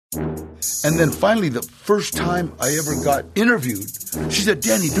And then finally, the first time I ever got interviewed, she said,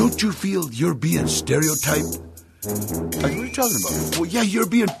 Danny, don't you feel you're being stereotyped? I said, what are you talking about? Well, yeah, you're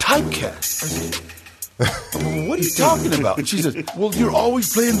being typecast. I said, well, what are you talking about? She says, well, you're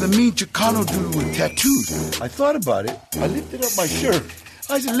always playing the mean Chicano dude with tattoos. I thought about it. I lifted up my shirt.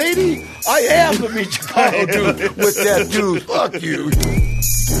 I said, lady, I am the mean Chicano dude with tattoos. Fuck you.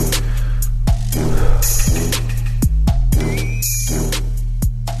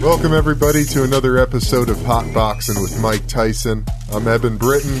 Welcome, everybody, to another episode of Hot Boxing with Mike Tyson. I'm Eben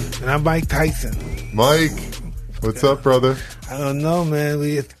Britton. And I'm Mike Tyson. Mike, what's up, brother? I don't know, man.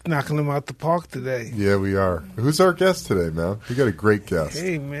 We're knocking them out the park today. Yeah, we are. Who's our guest today, man? We got a great guest.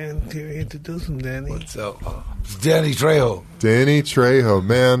 Hey, man. Can you introduce him, Danny? What's up? Danny Trejo. Danny Trejo,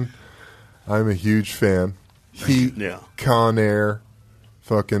 man. I'm a huge fan. Heat, Con Air,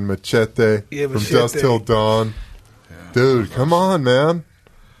 fucking Machete, from Dusk Till Dawn. Yeah. Dude, come on, man.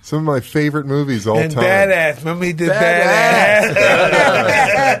 Some of my favorite movies all and time. Badass. Remember he did Badass?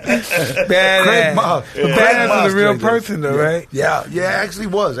 Badass. Craig Moss. Badass was a real person, though, right? Yeah, actually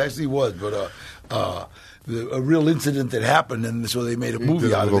was. But a real incident that happened, and so they made a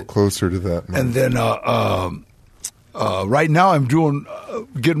movie out of it. A little closer to that, man. And then right now I'm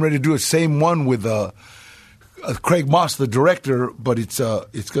getting ready to do a same one with Craig Moss, the director, but it's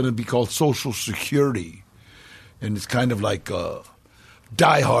going to be called Social Security, and it's kind of like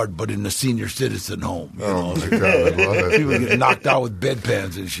Die Hard, but in a senior citizen home. You know? My God, I love it. People get knocked out with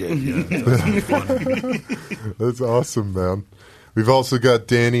bedpans and shit. You know? That's awesome, man. We've also got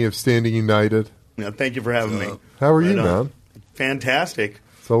Danny of Standing United. Yeah, thank you for having me. How are you, man? Fantastic.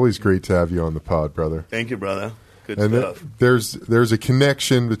 It's always great to have you on the pod, brother. Thank you, brother. Good and stuff. There's a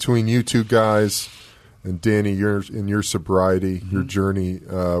connection between you two guys and Danny, your sobriety, your journey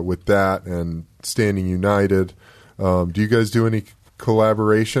with that, and Standing United. Do you guys do any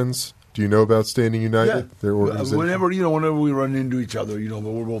collaborations? Do you know about Standing United? Yeah. Their organization? Whenever we run into each other, but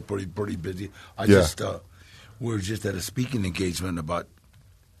we're both pretty busy. We were just at a speaking engagement about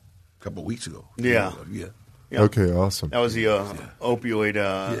a couple of weeks ago. Yeah. Okay, awesome. That was the opioid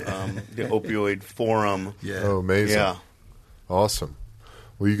forum. Yeah. Oh, amazing. Yeah. Awesome.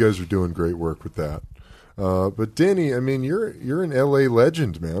 Well, you guys are doing great work with that. But Danny, I mean, you're an LA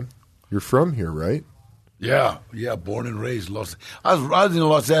legend, man. You're from here, right? Yeah, born and raised. I was in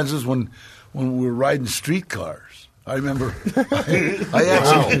Los Angeles when we were riding streetcars. I remember.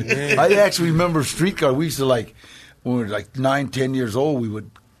 I actually remember streetcars. We used to when we were 9, 10 years old, we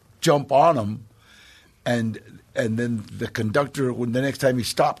would jump on them, and then the conductor, when the next time he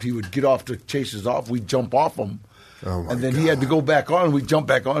stopped, he would get off to chase us off. We'd jump off them. Oh my and then God. He had to go back on, and we'd jump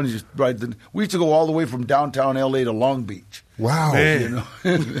back on and just ride. We used to go all the way from downtown L.A. to Long Beach. Wow. You know?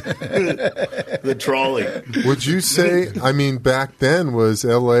 The trolley. Would you say, I mean, back then, was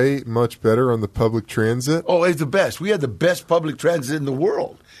L.A. much better on the public transit? Oh, it's the best. We had the best public transit in the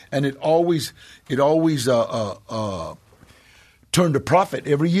world, and it always turned a profit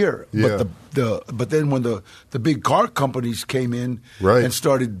every year. Yeah. But then when the big car companies came in and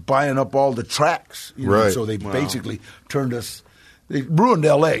started buying up all the tracks, so they basically turned us. They ruined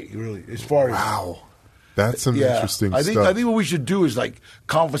L.A. really as far as That's some interesting stuff. I think what we should do is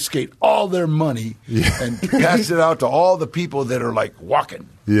confiscate all their money and pass it out to all the people that are walking.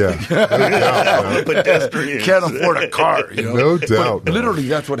 Yeah, no doubt, pedestrians can't afford a car. No doubt. But literally,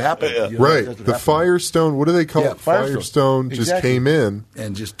 that's what happened. Yeah. Right. The Firestone. What do they call it? Firestone just came in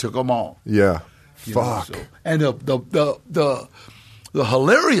and just took them all. Yeah. Fuck. And the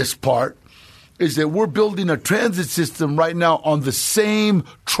hilarious part is that we're building a transit system right now on the same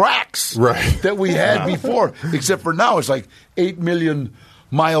tracks that we had before, except for now it's 8 million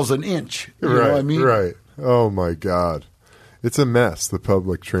miles an inch. You know what I mean? Right. Oh, my God. It's a mess, the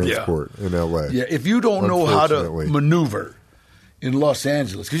public transport in L.A. Yeah, if you don't know how to maneuver in Los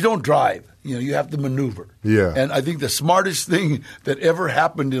Angeles, because you don't drive, you have to maneuver. Yeah. And I think the smartest thing that ever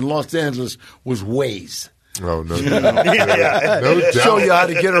happened in Los Angeles was Waze. Oh, no doubt. No doubt. Show you how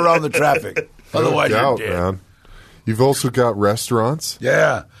to get around the traffic. Otherwise, you're dead. Man. You've also got restaurants.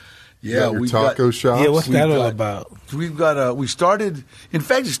 Yeah. Your taco shops. Yeah, what's that all about? We started, in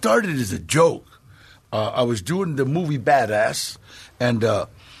fact, it started as a joke. I was doing the movie Badass, and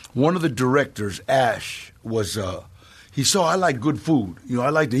one of the directors, Ash, was, he saw I like good food. I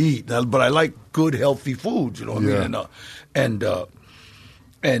like to eat, but I like good, healthy food, you know what I mean?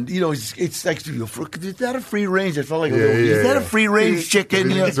 And it's like, is that a free range? I felt like, is that a free range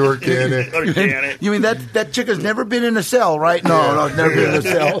chicken? It's organic. You mean that chicken's never been in a cell, right? No, it's never been in a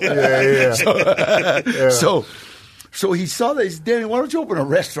cell. So he saw that. He said, Danny, why don't you open a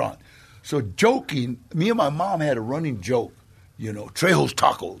restaurant? So joking, me and my mom had a running joke. Trejo's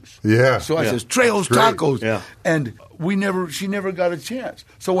Tacos. Yeah. So I Yeah. says, Trejo's Great. Tacos. Yeah. And she never got a chance.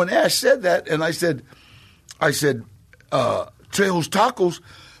 So when Ash said that, and I said, Trejo's Tacos,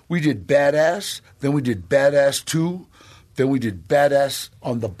 we did Badass, then we did Badass 2, then we did Badass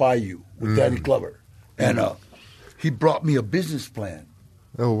on the Bayou with Danny Glover. And he brought me a business plan.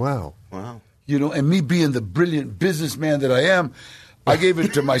 Oh, wow. Wow. And me being the brilliant businessman that I am, I gave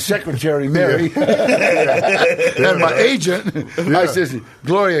it to my secretary, Mary, and my agent. I said,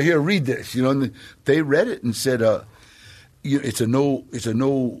 Gloria, here, read this. And they read it and said, it's a no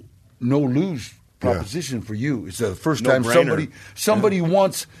lose proposition for you. It's the first time No-brainer. somebody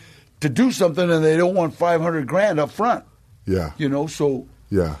wants to do something and they don't want $500,000 up front. Yeah. So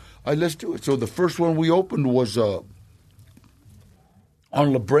Yeah. let's do it. So the first one we opened was on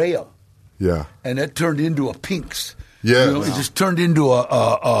La Brea. Yeah. And that turned into a Pink's. Yeah. It just turned into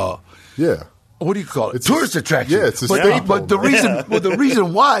a Yeah. what do you call it? It's Tourist a- attraction. yeah, it's a but staple, but the man.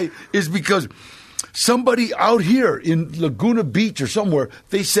 reason why is because somebody out here in Laguna Beach or somewhere,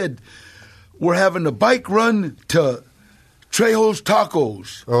 they said we're having a bike run to Trejo's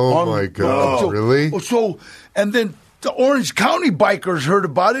Tacos. Oh, my God. Really? So and then the Orange County bikers heard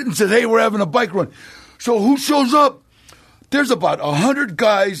about it and said, "Hey, we're having a bike run." So who shows up? There's about 100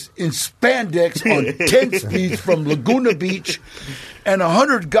 guys in spandex on 10 speeds from Laguna Beach and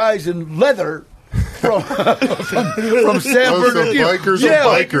 100 guys in leather from San Oh, so Bernardino. bikers and yeah,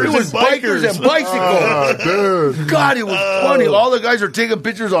 bikers. It was bikers and bicycles. Oh, dude. God, it was funny. All the guys are taking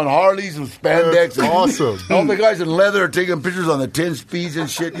pictures on Harleys and spandex. That's awesome. All the guys in leather are taking pictures on the 10 speeds and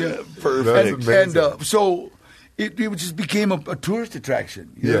shit. Yeah. That's And amazing. so it just became a tourist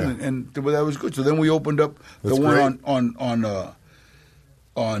attraction. Yeah. And that was good. So then we opened up That's the one great.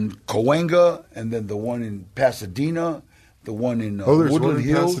 on Cahuenga, and then the one in Pasadena, the one in There's Woodland one in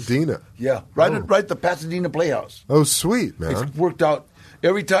Hills. Pasadena. Yeah, right at the Pasadena Playhouse. Oh, sweet, It's man. worked out.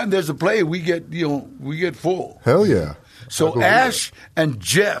 Every time there's a play, we get full. Hell yeah. I So believe Ash and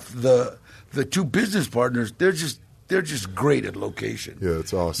Jeff, the two business partners, they're just great at location. Yeah,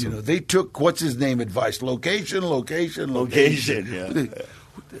 it's awesome. They took what's his name advice: location. Yeah.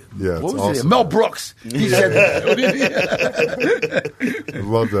 Yeah, What it's was it? awesome. Mel Brooks. He said that. I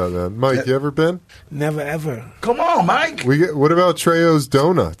love that, man. Mike, you ever been? Never ever. Come on, Mike. What about Trejo's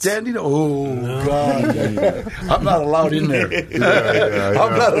Donuts? Danny, God. I'm not allowed in there. Yeah, I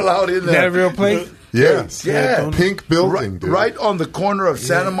I'm know. not allowed in Is that there. a real place? Yes. Yeah. Pink building, dude. Right on the corner of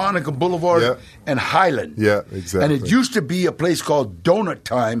Santa Monica Boulevard Yeah. and Highland. Yeah, exactly. And it used to be a place called Donut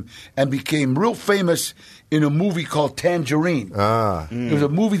Time and became real famous in a movie called Tangerine. Ah. It was a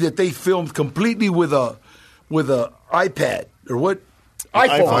movie that they filmed completely with a iPad or what?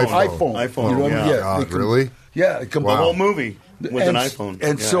 iPhone. iPhone, You know what I mean? yeah. God, they really? Yeah. The whole movie with an iPhone.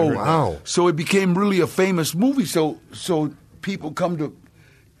 And Yeah, I so, heard that. Wow. so it became really a famous movie. So people come to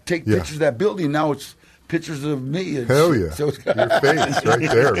take Yeah. pictures of that building. Now it's pictures of me. And Hell shit. yeah. So, Your face right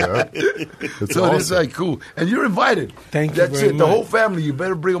there, man. It's so awesome. it's like cool. And you're invited. Thank you That's very it. The much. whole family. You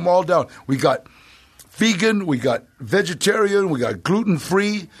better bring them all down. We got vegan. We got vegetarian. We got gluten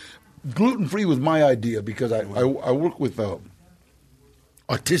free. Gluten free was my idea because I work with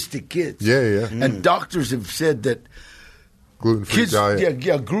autistic kids. Yeah. And doctors have said that Gluten-free kids, diet.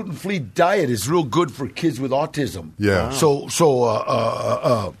 yeah, gluten-free diet is real good for kids with autism. Yeah. So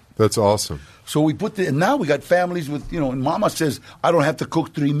That's awesome. so we put and now we got families with and Mama says I don't have to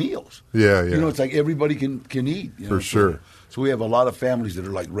cook 3 meals. Yeah. It's like everybody can eat. For sure. So we have a lot of families that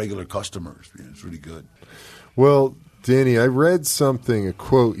are like regular customers. It's really good. Well, Danny, I read a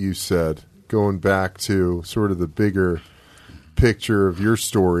quote you said, going back to sort of the bigger picture of your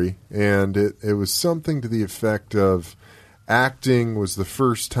story, and it was something to the effect of acting was the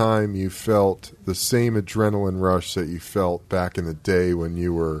first time you felt the same adrenaline rush that you felt back in the day when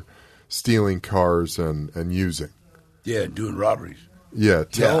you were stealing cars and using. Yeah, doing robberies. Yeah,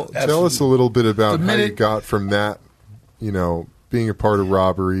 tell us absolutely. a little bit about The how you minute- got from that, being a part of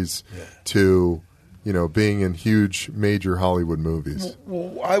robberies to, being in huge major Hollywood movies.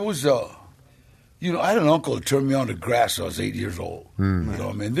 Well, I was, I had an uncle that turned me on to grass when I was 8 years old.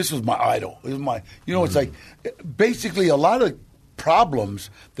 This was my idol. It was my, it's like basically a lot of problems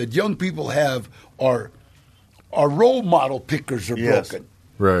that young people have are role model pickers are Yes. broken.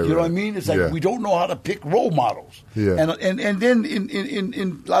 Right, You know what I right. mean? It's like Yeah. we don't know how to pick role models. Yeah. And then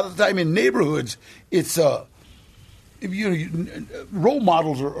in a lot of the time in neighborhoods, it's role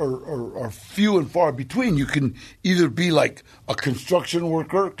models are few and far between. You can either be like a construction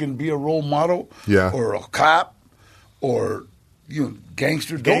worker, can be a role model, Yeah. or a cop, or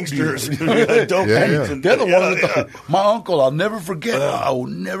gangsters. Gangsters. Dope Dope Yeah, dealers. yeah. They're the ones that my uncle. I'll never forget. I will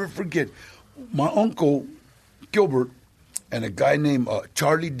never forget. My uncle Gilbert and a guy named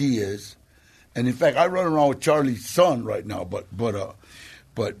Charlie Diaz. And in fact, I run around with Charlie's son right now. But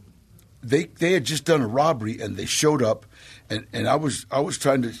they had just done a robbery, and they showed up, and I was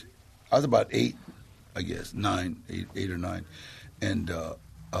about 8, I guess 8 or 9, and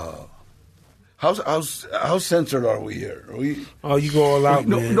how censored are we here? Oh, you go all out,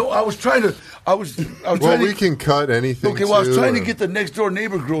 man. No, I was trying to. Well, we can cut anything. Okay, well, I was trying to get the next door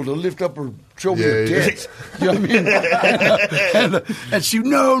neighbor girl to lift up her, show me her tits. You know what I mean? And she,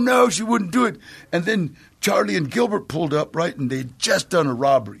 no, she wouldn't do it. And then Charlie and Gilbert pulled up, right, and they'd just done a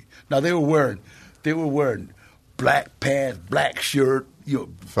robbery. Now they were wearing black pants, black shirt,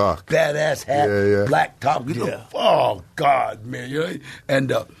 badass hat, black top. Oh God, man,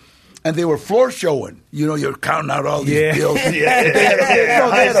 and they were floor showing. You're counting out all these bills. They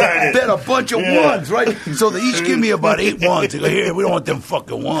had a bunch of ones, right? So they each give me about 8 ones. They go, here, we don't want them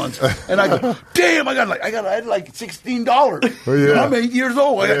fucking ones. And I go, damn, I had like $16. Oh, yeah. I'm 8 years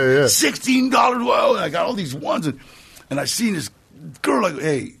old. I got $16. Well, I got all these ones, and I seen this girl. I go,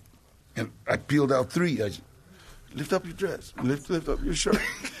 hey, and I peeled out 3. I said, lift up your dress, lift up your shirt,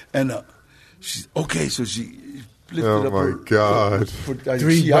 and she's okay. So she. Oh, my God. I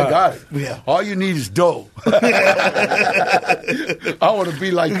got it. Yeah. All you need is dough. I want to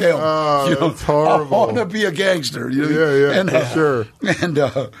be like them. Oh, that's horrible. I want to be a gangster. Yeah, for sure. And,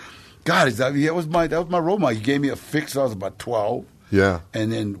 God, that was my role model. He gave me a fix. I was about 12. Yeah.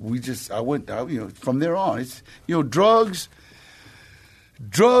 And then I went, from there on. It's, drugs,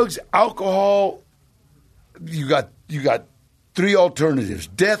 alcohol, you got 3 alternatives: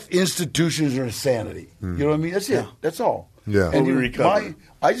 death, institutions, or insanity. You know what I mean? That's it. That's all. Yeah. And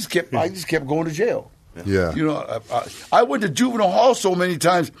I just kept going to jail. Yeah. I went to juvenile hall so many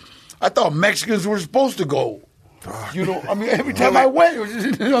times, I thought Mexicans were supposed to go. Every time I went, it was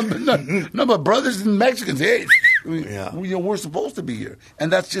just, none of my brothers and Mexicans. Hey, we're supposed to be here, and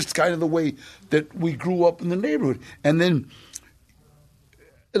that's just kind of the way that we grew up in the neighborhood. And then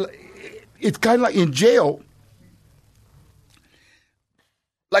it's kind of like in jail.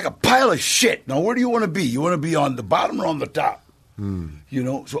 Like a pile of shit. Now, where do you want to be? You want to be on the bottom or on the top?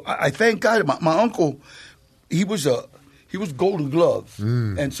 So I thank God. My uncle, he was Golden Gloves,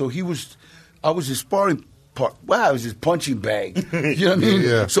 and so I was his sparring part. Well, I was his punching bag. You know what I mean?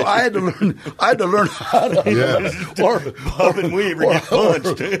 Yeah. So I had to learn how to. Or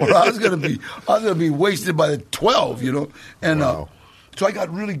I was gonna be wasted by the 12. And. Wow. So I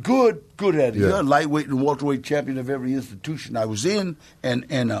got really good at it. Yeah. Lightweight and welterweight champion of every institution I was in, and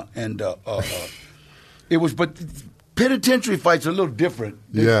it was. But penitentiary fights are a little different.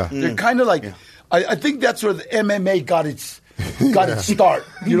 They're kind of like. I think that's where the MMA got its start.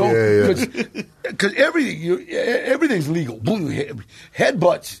 Because everything's legal. Boom,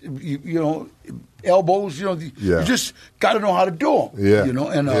 headbutts, elbows. You just got to know how to do them. Yeah. And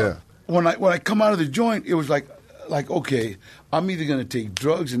when I come out of the joint, it was like okay, I'm either going to take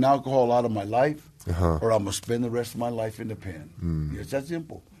drugs and alcohol out of my life, or I'm going to spend the rest of my life in the pen. It's that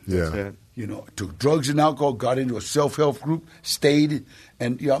simple. Yeah. Took drugs and alcohol, got into a self-help group, stayed,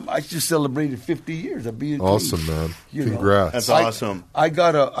 and I just celebrated 50 years of being awesome, clean. man. Congrats. That's awesome. I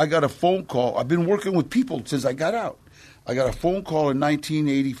got a phone call. I've been working with people since I got out. I got a phone call in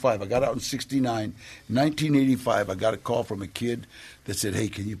 1985. I got out in 69. In 1985, I got a call from a kid that said, hey,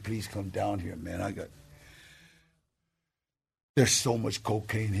 can you please come down here, man? There's so much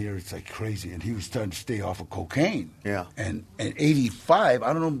cocaine here, it's like crazy. And he was trying to stay off of cocaine. Yeah. And 85,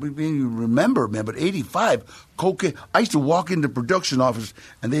 I don't know if you remember, man, but 85, cocaine. I used to walk into the production office,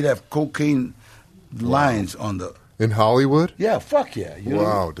 and they'd have cocaine lines on the... In Hollywood? Yeah, fuck yeah.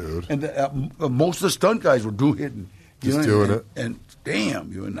 Wow, dude. And most of the stunt guys were doing it. And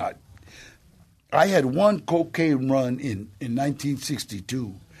damn, you're not... I had one cocaine run in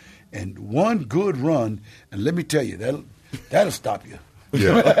 1962, and one good run, and let me tell you, that'll stop you.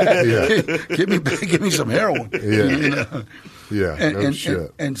 Yeah. Give me some heroin. Yeah. No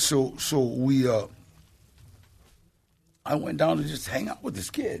shit. And so we I went down to just hang out with this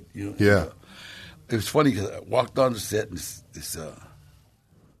kid. Yeah. It was funny because I walked on the set and this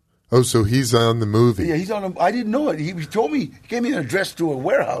Oh, so he's on the movie. Yeah, he's on. I didn't know it. He told me. He gave me an address to a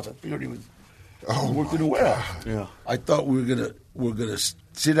warehouse. I figured he worked in a warehouse. Yeah. I thought we were gonna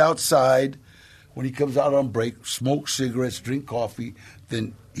sit outside when he comes out on break, smoke cigarettes, drink coffee.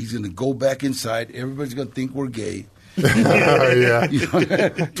 Then he's gonna go back inside. Everybody's gonna think we're gay. Yeah.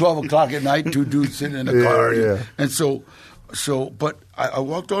 12 o'clock at night, 2 dudes sitting in a car. Yeah. And so, but I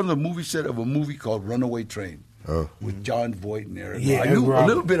walked on the movie set of a movie called Runaway Train with John Voight and Eric. Yeah, I knew a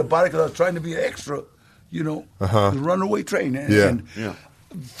little bit about it because I was trying to be an extra, the Runaway Train.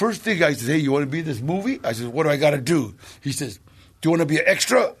 first thing I said, hey, you want to be in this movie? I said, what do I got to do? He says, do you want to be an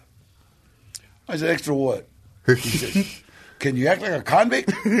extra? I said, extra what? He says, can you act like a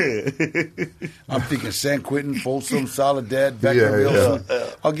convict? I'm thinking San Quentin, Folsom, Soledad, Vacaville. Yeah.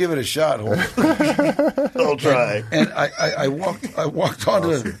 I'll give it a shot, Holmes. I'll try. And I walked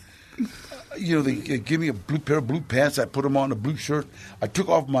onto, they give me a blue pair of blue pants. I put them on, a blue shirt. I took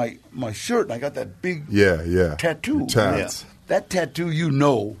off my shirt, and I got that big tattoo. Your tats. That tattoo, Yeah.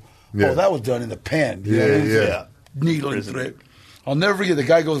 oh, that was done in the pen. You know what I mean? Yeah. Needle and thread. I'll never forget, the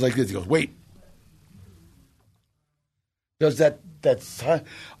guy goes like this. He goes, wait. Does that's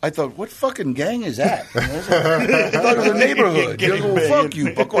I thought, what fucking gang is that? I thought it was a neighborhood. He goes, well, fuck you,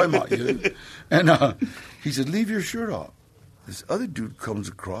 Pacoima. And he said, leave your shirt off. This other dude comes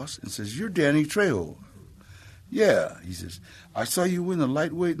across and says, you're Danny Trejo. Yeah. He says, I saw you win the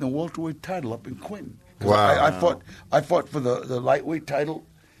lightweight and the welterweight title up in Quentin. Wow. I fought for the lightweight title,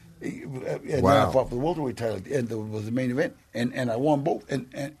 and then I fought for the welterweight title, and it was the main event, and I won both.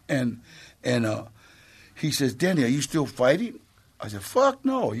 And he says, Danny, are you still fighting? I said, fuck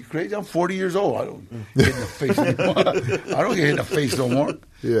no. You crazy? I'm 40 years old. I don't get in the face anymore. I don't get hit in the face no more.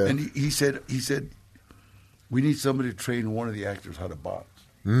 Yeah. And he said, we need somebody to train one of the actors how to box.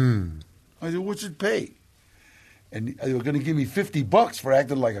 I said, what's it pay? And they were going to give me $50 for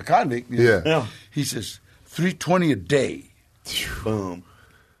acting like a convict. Yeah. He says, $320 a day. Boom.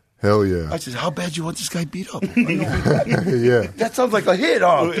 Hell yeah. I said, how bad you want this guy beat up? Yeah. That sounds like a hit,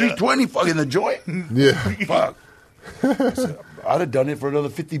 $320 fucking the joint. Yeah. Fuck. I said, I'd have done it for another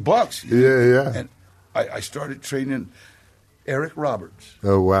 $50. Yeah. And I started training Eric Roberts.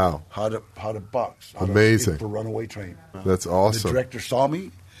 Oh, wow. How to box. Amazing. For runaway train. That's awesome. The director saw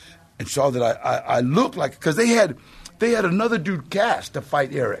me and saw that I looked like, because they had another dude cast to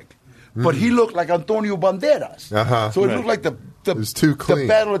fight Eric, but he looked like Antonio Banderas. Uh-huh. So it looked like the was too clean. The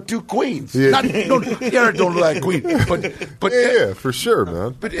battle of two queens. Yeah. Eric don't look like a queen, but yeah, for sure,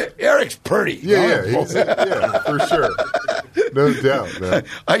 man. But Eric's pretty. Yeah, for sure. No doubt, man.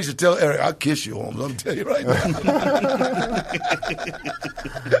 I used to tell Eric, I'll kiss you, Holmes. I'm telling you right now.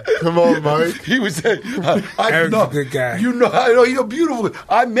 Come on, Mike. He was Eric's a good guy. I know, he's a beautiful.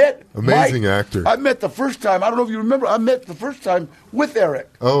 I met amazing Mike. actor. I met the first time. I don't know if you remember. I met the first time with Eric.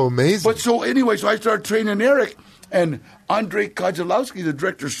 Oh, amazing. But so anyway, so I started training Eric, and Andrei Kozlowski, the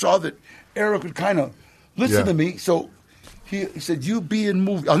director, saw that Eric would kind of listen to me. So he said, you be in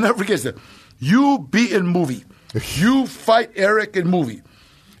movie. I'll never forget that. You be in movie. You fight Eric in movie.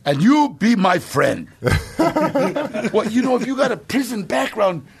 And you be my friend. Well, if you got a prison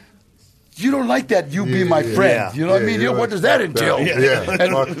background, you don't like that. You be my friend. Yeah. You know what I mean? What does that entill? Yeah,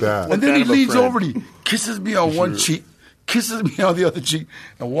 fuck that. And then he Kind of a leans friend. over and he kisses me on one cheek, kisses me on the other cheek,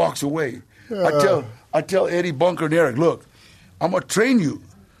 and walks away. I tell Eddie Bunker and Eric, look, I'm going to train you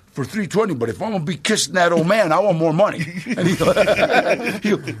for $320, but if I'm going to be kissing that old man, I want more money. And he's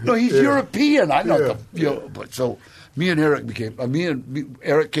European. I know, but so me and Eric became,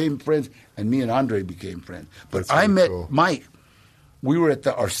 Eric became friends, and me and Andre became friends. But That's I met cool. Mike. We were at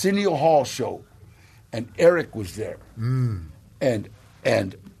the Arsenio Hall show, and Eric was there. And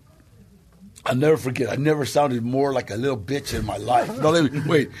I'll never forget, I never sounded more like a little bitch in my life. No, let me,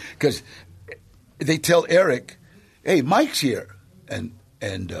 wait, because they tell Eric, hey, Mike's here. And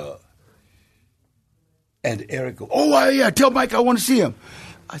Eric goes, oh, yeah, tell Mike I want to see him.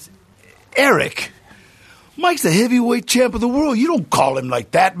 I said, Eric, Mike's the heavyweight champ of the world. You don't call him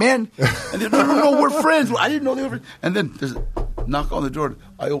like that, man. And then, no, we're friends. I didn't know they were friends. And then there's a knock on the door.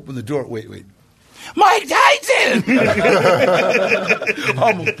 I open the door. Wait. Mike Tyson! I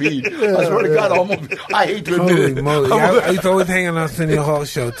almost peed. I swear to God, I hate to admit Holy it. moly. I used to always hang on Arsenio Hall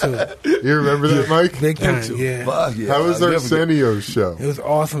show, too. You remember that, Mike? Big time, yeah. Fuck, yeah. How was I'll never Arsenio's show? It was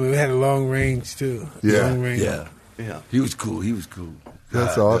awesome. It had a long range, too. Yeah. Long range. Yeah. He was cool.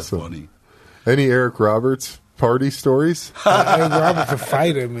 That's God, awesome. That's funny. Any Eric Roberts party stories? Eric Roberts a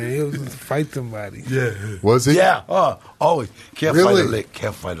fighter, man. He was to fight somebody. Yeah. Was he? Yeah. Always. Can't Really? fight a lick.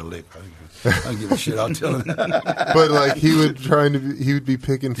 Can't fight a lick. I don't give a shit. I'll tell him. But like he would be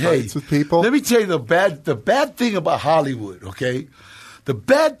picking fights with people. Let me tell you the bad thing about Hollywood, okay? The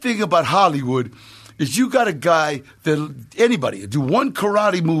bad thing about Hollywood is you got a guy anybody do one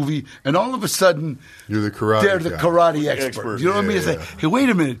karate movie and all of a sudden You're the karate they're the guy. karate expert. You know what I mean? It's like, hey, wait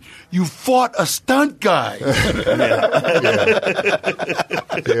a minute, you fought a stunt guy.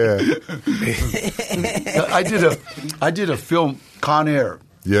 Yeah. I did a film, Con Air.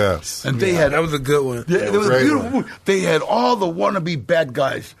 Yes. And they had That was a good one. Yeah, it was a great beautiful one. movie. They had all the wannabe bad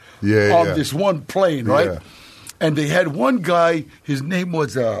guys on this one plane, right? Yeah. And they had one guy, his name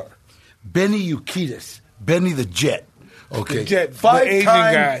was Benny Urquidez, Benny the Jet. Okay, The Jet, the Asian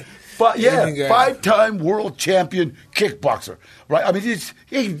guy. Asian guy. Five-time world champion kickboxer. Right? I mean,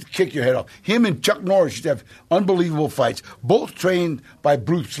 he can kick your head off. Him and Chuck Norris used to have unbelievable fights. Both trained by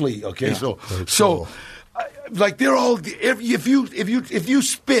Bruce Lee. Okay, so like they're all. If you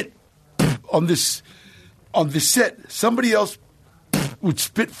spit on this set, somebody else would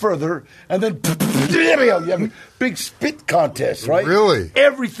spit further, and then you have a big spit contest, right? Really?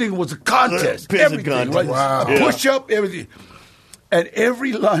 Everything was a contest. Everything, contest. right? Wow. Push up, everything. And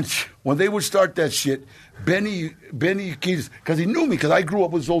every lunch, when they would start that shit, Benny, because he knew me, because I grew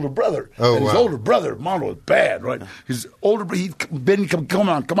up with his older brother. Oh, and his wow. older brother, Mono, was bad, right? His older brother, Benny, come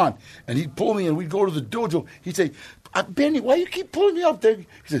on. And he'd pull me, and we'd go to the dojo. He'd say, Benny, why you keep pulling me up there? He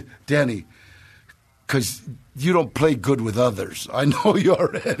said, Danny, because you don't play good with others. I know you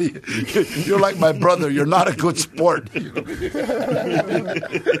already. You're like my brother. You're not a good sport.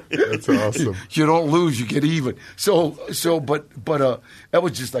 That's awesome. You don't lose. You get even. But that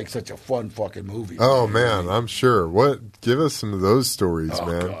was just like such a fun fucking movie. Oh man, I'm sure. Give us some of those stories, Oh,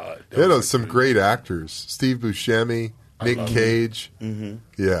 man. God. They had some great actors: Steve Buscemi, Nick Cage.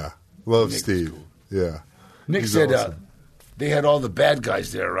 Yeah, love Nick was Steve. cool. Yeah, Nick He's said awesome. they had all the bad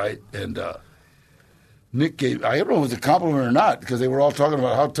guys there, right? And Nick gave, I don't know if it was a compliment or not, because they were all talking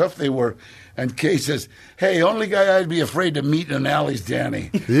about how tough they were. And Kay says, hey, only guy I'd be afraid to meet in an alley is Danny.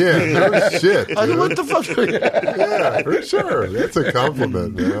 Yeah, no shit. I said, dude. what the fuck? Yeah, for sure. That's a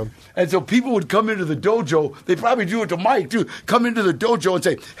compliment, man. And so people would come into the dojo. They probably do it to Mike too. Come into the dojo and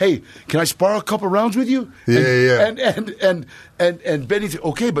say, "Hey, can I spar a couple rounds with you?" Yeah. And Benny said,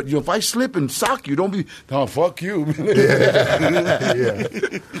 "Okay, but if I slip and sock you, don't be. Oh, fuck you." Yeah.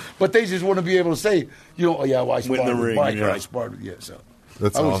 But they just want to be able to say, "Oh yeah, well, I Win sparred the with ring, Mike, or yeah. I sparred with So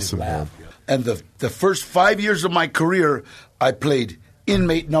That's I would just awesome, man. laugh, yeah. And the first 5 years of my career, I played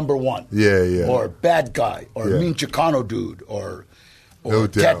inmate number one. Yeah. Or bad guy, or Yeah. mean Chicano dude, or No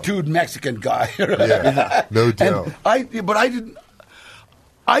doubt. tattooed Mexican guy. Yeah, no doubt. And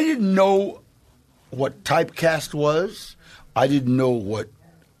I didn't know what typecast was. I didn't know what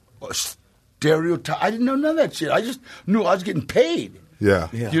stereotype. I didn't know none of that shit. I just knew I was getting paid. Yeah.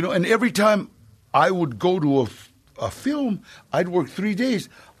 And every time I would go to a film, I'd work 3 days.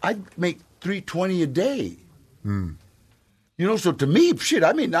 I'd make $320 a day. So to me, shit,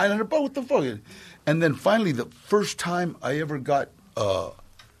 I made $900. What the fuck? And then finally, the first time I ever got,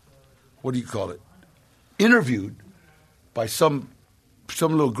 interviewed by some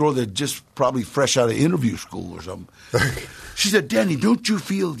little girl that just probably fresh out of interview school or something. She said, Danny, don't you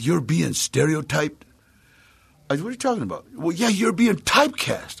feel you're being stereotyped? I said, what are you talking about? Well, yeah, you're being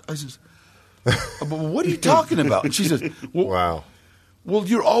typecast. I says, but what are you talking about? And she says, Wow. well,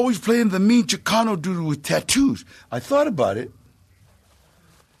 you're always playing the mean Chicano dude with tattoos. I thought about it.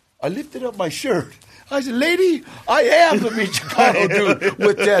 I lifted up my shirt. I said, lady, I am the mean Chicano dude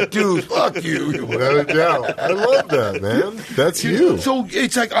with tattoos. Fuck you. No doubt. I love that, man. That's you. So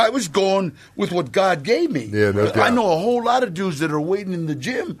it's like I was going with what God gave me. Yeah, no doubt. I know a whole lot of dudes that are waiting in the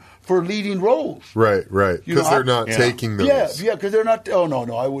gym for leading roles. Right. You know, Because they're not taking those. Yeah, because they're not. Oh,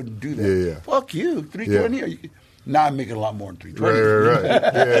 no, I wouldn't do that. Yeah. Fuck you. 320. Now I'm making a lot more than 320. Right.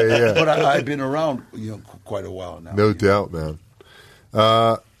 Yeah. But I've been around, quite a while now. No doubt, man.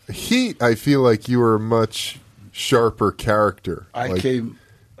 Heat, I feel like you were a much sharper character.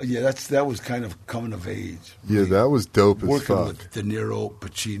 That was kind of coming of age. Yeah, that was dope as Working fuck. with De Niro,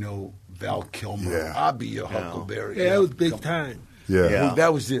 Pacino, Val Kilmer. Yeah. I'll be your Huckleberry. Yeah, that was big time. Yeah. Yeah.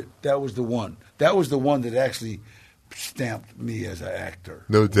 That was it. That was the one. That was the one that actually stamped me as an actor.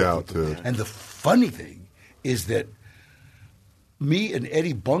 No doubt, dude. And the funny thing is that me and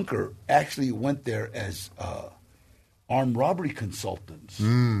Eddie Bunker actually went there as armed robbery consultants.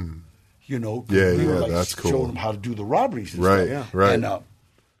 You know, Yeah, we were, yeah, like, that's cool. showing them how to do the robberies and Right, stuff. right. And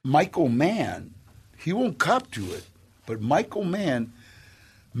Michael Mann, he won't cop to it, but Michael Mann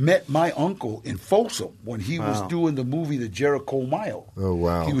met my uncle in Folsom when he was doing the movie The Jericho Mile. Oh,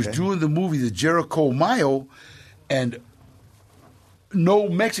 wow. He was doing the movie The Jericho Mile, and no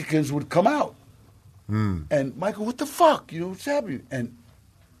Mexicans would come out. And Michael, what the fuck? What's happening? And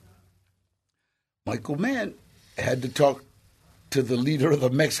Michael Mann had to talk to the leader of the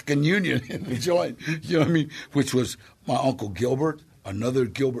Mexican Union in the joint, you know what I mean? Which was my Uncle Gilbert, another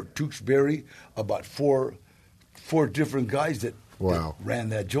Gilbert Tewksbury, about four different guys that ran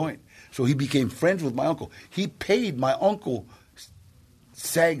that joint. So he became friends with my uncle. He paid my uncle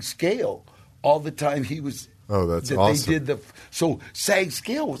SAG scale all the time he was. Oh, that's that awesome. They did so SAG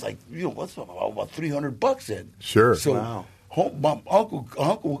scale was like what's about $300 then. Sure. So my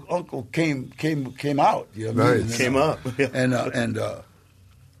uncle came out. You know what I mean? Nice. Came up. And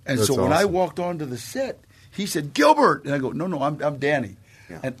That's so when I awesome. walked onto the set, he said, Gilbert. And I go, no, I'm Danny.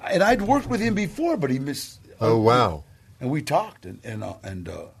 Yeah. And I'd worked with him before, but he missed. Oh, wow. And we talked, and That's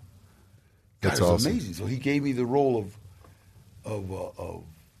God, it was awesome. amazing. So he gave me the role of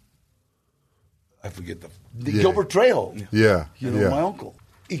I forget the Gilbert Trejo. Yeah. You know, my uncle.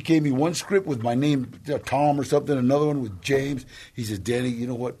 He gave me one script with my name, Tom or something, another one with James. He says, Danny, you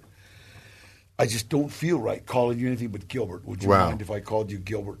know what? I just don't feel right calling you anything but Gilbert. Would you mind if I called you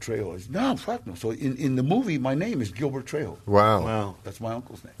Gilbert Trejo? I said, no, fuck no. So in the movie, my name is Gilbert Trejo. Wow. That's my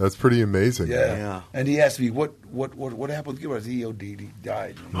uncle's name. That's pretty amazing. Yeah. And he asked me, what happened with Gilbert? I said, he OD'd, he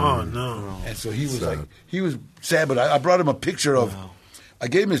died. Oh, no. And so he was Sad. he was sad, but I brought him a picture of, I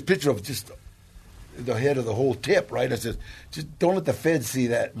gave him his picture of just the head of the whole tip, right? I said, just don't let the feds see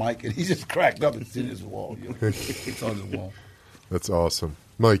that, Mike. And he just cracked up. It's in his wall. You know? It's on the wall. That's awesome.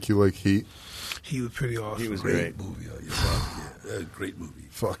 Mike, you like Heat? He was pretty awesome. He was Great great. movie. Great movie.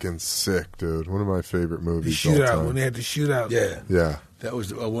 Fucking sick, dude. One of my favorite The movies all shootout, time. when they had the shootout. Yeah. Yeah. That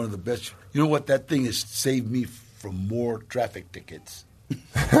was one of the best. You know what? That thing has saved me from more traffic tickets.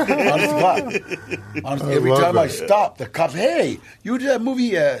 Honest to God. Honestly, every love time I that. stop, the cops, hey, you did that movie?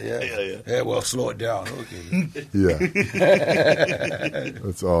 Yeah, well, slow it down. Okay. Yeah.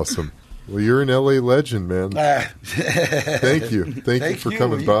 That's awesome. Well, you're an LA legend, man. Thank you. Thank you for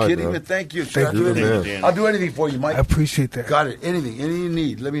coming Are you by, kidding man. me? Thank you. Thank I'll you. do You're the anything. man. I'll do anything for you, Mike. I appreciate that. Got it. Anything you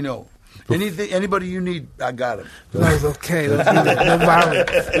need, let me know. Anything, anybody you need, I got it. That was okay. Let's do that. No violence.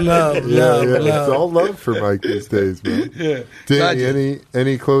 Love, love. It's all love for Mike these days, man. Yeah. Danny,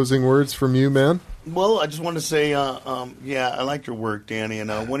 any closing words from you, man? Well, I just want to say, I liked your work, Danny. And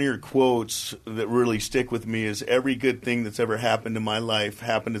one of your quotes that really stick with me is, "Every good thing that's ever happened in my life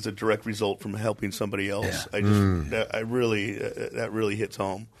happened as a direct result from helping somebody else." Yeah. That really hits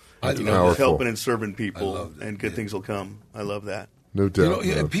home. I You love know, Powerful. just helping and serving I people, love that, and good yeah. things will come. I love that. No doubt.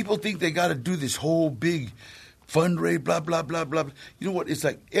 You know, man. people think they got to do this whole big fundraiser, blah, blah, blah, blah. You know what? It's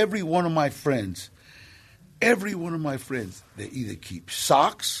like every one of my friends, they either keep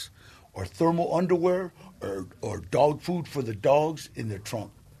socks or thermal underwear or dog food for the dogs in their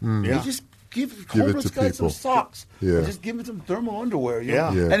trunk. Yeah. They just give it homeless to guys some people. socks. Yeah. Or just give them some thermal underwear. You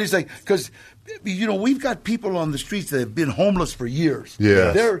know? Yeah. Yeah. And it's like, because, you know, we've got people on the streets that have been homeless for years.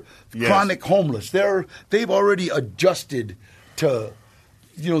 Yes. They're Yes. chronic homeless. They've already adjusted to,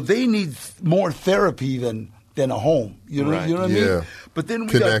 you know, they need more therapy than a home. You know, Right. you know what I Yeah. mean? But then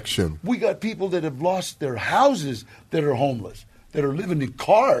Connection. we got people that have lost their houses that are homeless, that are living in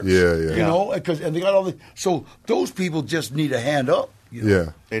cars. Yeah. You know, and they got all the, so those people just need a hand up. You know?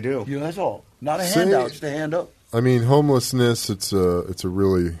 Yeah. They do. You know, that's all. Not a Say- handout, just a hand up. I mean, homelessness. It's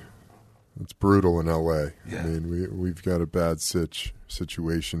brutal in L.A. Yeah. I mean, we've got a bad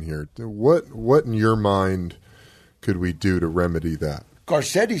situation here. What in your mind could we do to remedy that?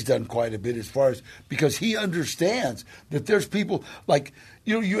 Garcetti's done quite a bit as far as, because he understands that there's people like,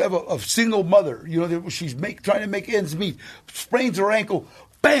 you know, you have a single mother, you know, that she's trying to make ends meet, sprains her ankle,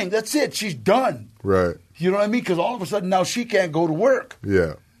 bang, that's it, she's done. Right. You know what I mean? Because all of a sudden now she can't go to work.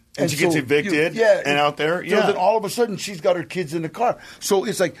 Yeah. And she gets evicted and out there, So then all of a sudden she's got her kids in the car. So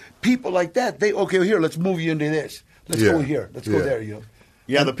it's like people like that, okay, here, let's move you into this. Let's Yeah. go here. Let's go Yeah. there, you know.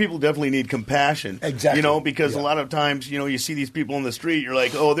 Yeah, the people definitely need compassion. Exactly. You know, because Yeah. a lot of times, you know, you see these people on the street, you're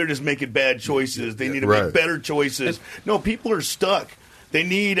like, oh, they're just making bad choices. They need to Right. make better choices. No, people are stuck. They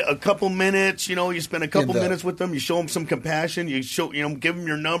need a couple minutes. You know, you spend a couple minutes with them. You show them some compassion. You give them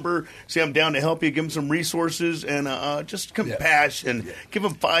your number. Say, I'm down to help you. Give them some resources and just compassion. Yeah. Give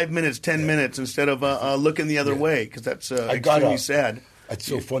them 5 minutes, 10 minutes instead of looking the other way, because that's extremely sad. It's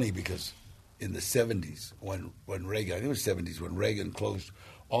so funny because in the 70s, when Reagan, I think it was 70s, when Reagan closed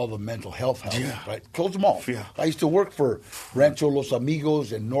all the mental health houses, right? Closed them all. Yeah. I used to work for Rancho Los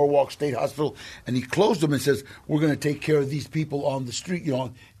Amigos and Norwalk State Hospital, and he closed them and says, we're going to take care of these people on the street, you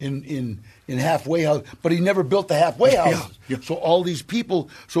know, in halfway houses. But he never built the halfway houses. Yeah. So all these people,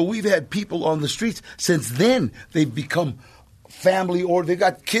 so we've had people on the streets. Since then, they've become family, or they've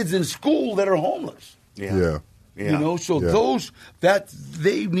got kids in school that are homeless. Yeah. You know, so Yeah.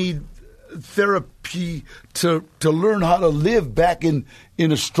 they need therapy to learn how to live back in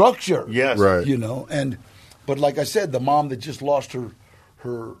a structure. Yes. Right. You know, but like I said, the mom that just lost her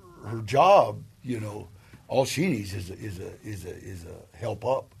job, you know, all she needs is a help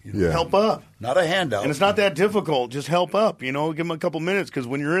up. You know? Yeah. Help up. Not a handout. And it's not that difficult. Just help up, you know, give them a couple minutes, because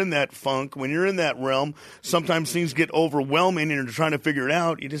when you're in that funk, when you're in that realm, sometimes things get overwhelming and you're trying to figure it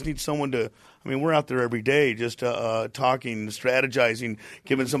out. You just need someone to, I mean, we're out there every day just talking, strategizing,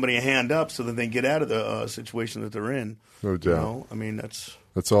 giving somebody a hand up so that they get out of the situation that they're in. No doubt. You know? I mean, that's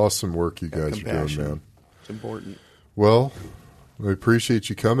That's awesome work you guys are doing, compassion. man. It's important. Well, I appreciate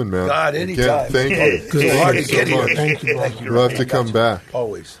you coming, man. God, anytime. Again, thank you. Good. Hard to so get here. much. Thank you, brother. We'll have to come back.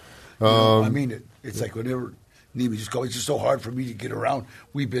 Always. You know, I mean it. It's like whenever need me, just call. It's just so hard for me to get around.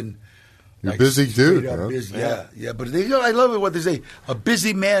 We've been. You're a busy dude, straight up man. busy. Yeah. But I love it what they say. A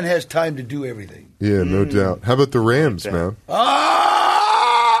busy man has time to do everything. Yeah, no doubt. How about the Rams, man?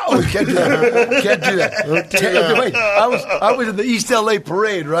 Oh, can't do that. Can't do that. Wait, I was in the East LA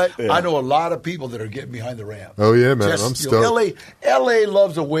parade, right? Yeah. I know a lot of people that are getting behind the Rams. Oh, yeah, man. Just, I'm you know, stoked. LA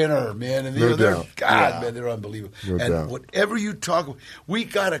loves a winner, man. And No they're, doubt. God, man, they're unbelievable. No and doubt. whatever you talk about, we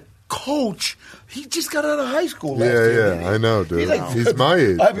got a coach. He just got out of high school last Yeah, year. yeah, didn't he? I know, dude. He's, like, He's my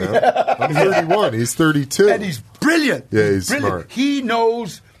age, I mean- man. I'm 31. He's 32. and he's brilliant. Yeah, he's brilliant. smart. He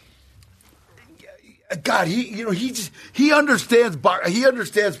knows. God, he understands. He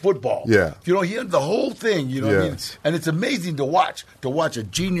understands football. Yeah. you know, he the whole thing. You know, what I mean? Yes. And it's amazing to watch a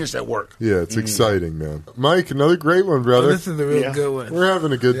genius at work. Yeah, it's exciting, man. Mike, another great one, brother. This is a real Yeah. good one. We're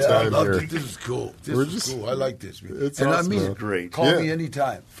having a good Yeah, I time love here. it. This is cool. This We're is just- cool. I like this. Man. It's and awesome, I mean, man. Great. Call Yeah. me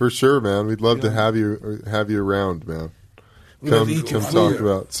anytime. For sure, man. We'd love to Yeah. have you around, man. love Come each come of talk you.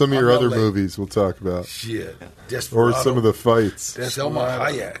 about some of I'm your not other late. movies. We'll talk about, Shit. or Desperado. some of the fights. Selma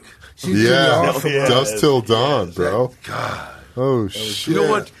Hayek. She's pretty Yeah, awesome. Yeah. Dust Till Dawn, bro. God. Oh shit! You know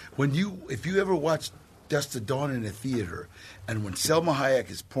what? If you ever watch Dust to Dawn in a theater, and when Selma Hayek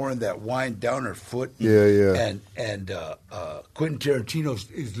is pouring that wine down her foot, Yeah. and Quentin Tarantino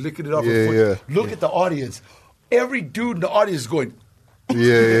is licking it off Yeah, her foot. yeah. Look at the audience. Every dude in the audience is going.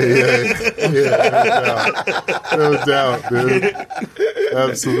 Yeah. No doubt, dude.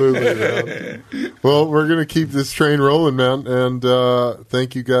 Absolutely, man. Well, we're gonna keep this train rolling, man. And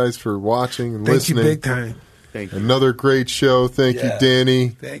thank you guys for watching and Thank you listening. big time. Thank you. Another great show. Thank you, Yeah. Danny.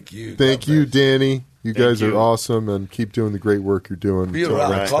 Thank you. Thank God you, bless. Danny. You guys you. are awesome, and keep doing the great work you're doing. Be Until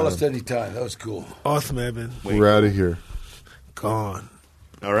around. next Call time. us anytime. That was cool. Awesome, Evan. We're out of here. Gone.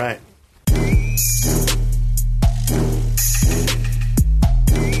 All right.